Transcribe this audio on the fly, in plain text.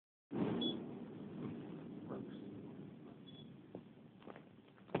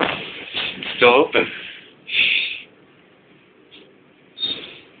still open.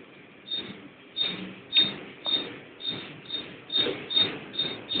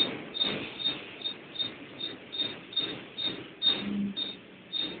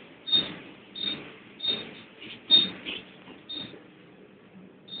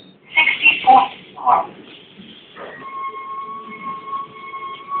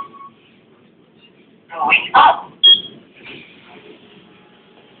 Going up.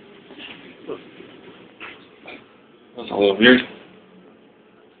 That's a little weird.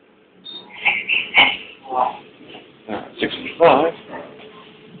 65.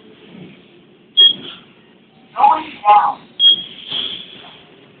 Going down.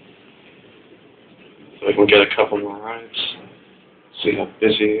 So we can get a couple more rides. See how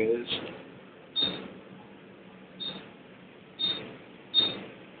busy it is.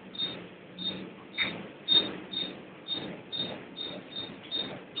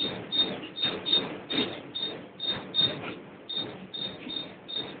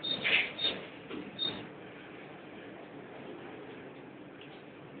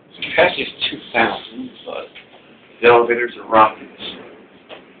 Capacity is 2,000, but the elevators are rockets.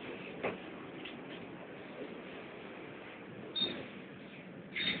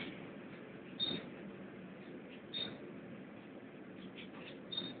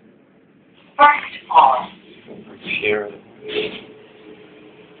 First floor. Here.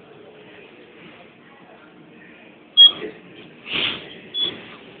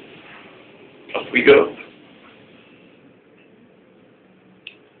 Up we go.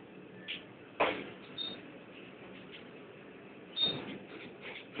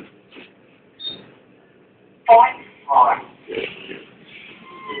 Fourth floor.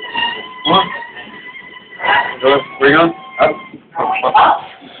 What? Where you going? Up. Going up.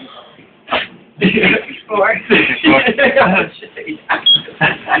 Floor. Where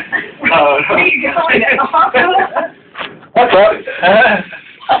are you going? What's up?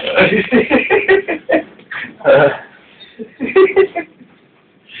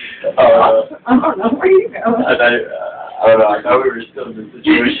 I don't know where you going. I don't know. I thought we were still in the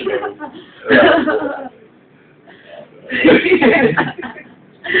situation.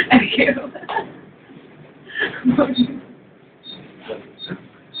 Thank you.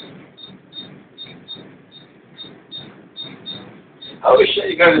 Holy shit,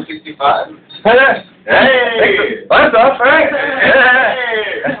 you got a 65? Hey! What's up, Frank?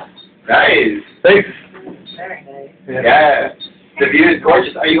 Hey! Nice. Thanks. Very nice. Yeah. The view is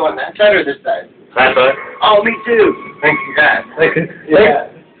gorgeous. Are you on that side or this side? That side. Oh, me too. Thank you, guys. Thank you. Yeah.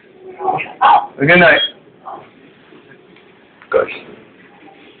 Oh. Good night. Gosh.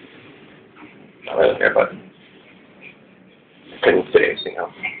 Not really here, but I couldn't say anything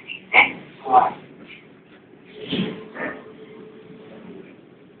else.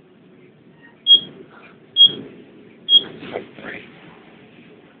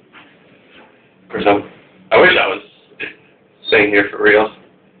 Of course, I wish I was staying here for real.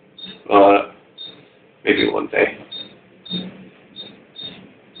 Maybe one day.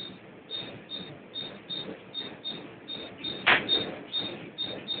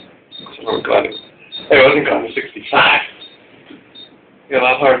 So I'm glad I wasn't gone to 65. Yeah, a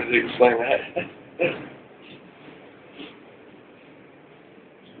lot harder to explain that.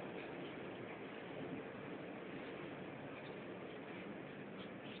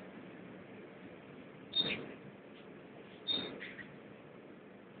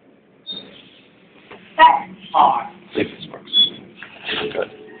 Second floor. See if this works. Good.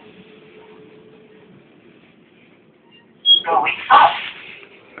 Going up.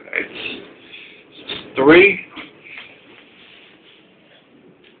 Alright. 3.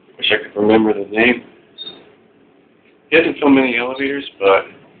 Wish I could remember the name. He doesn't film many elevators, but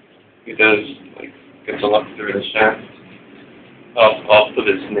he does, like, gets a lot through the shaft. I'll put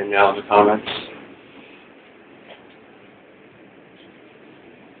his name down in the comments.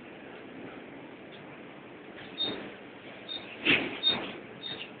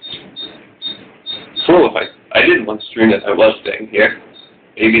 Cool if I did one stream that I was staying here.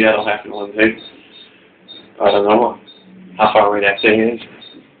 Maybe that'll happen one day. I don't know how far away that thing is.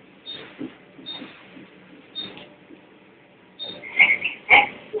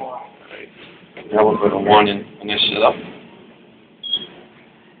 Alright. Now we'll go to 1 and finish it up.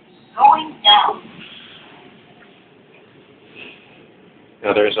 Going down.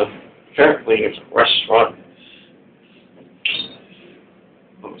 Now apparently there's a restaurant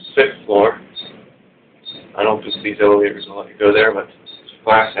on the 6th floor. I don't think these elevators will let you go there, but it's a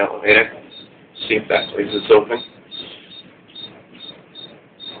glass elevator. See if that place is open.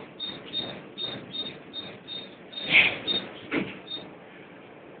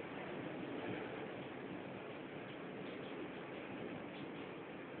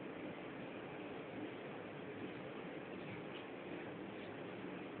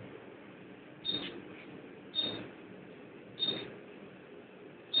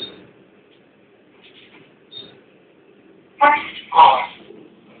 First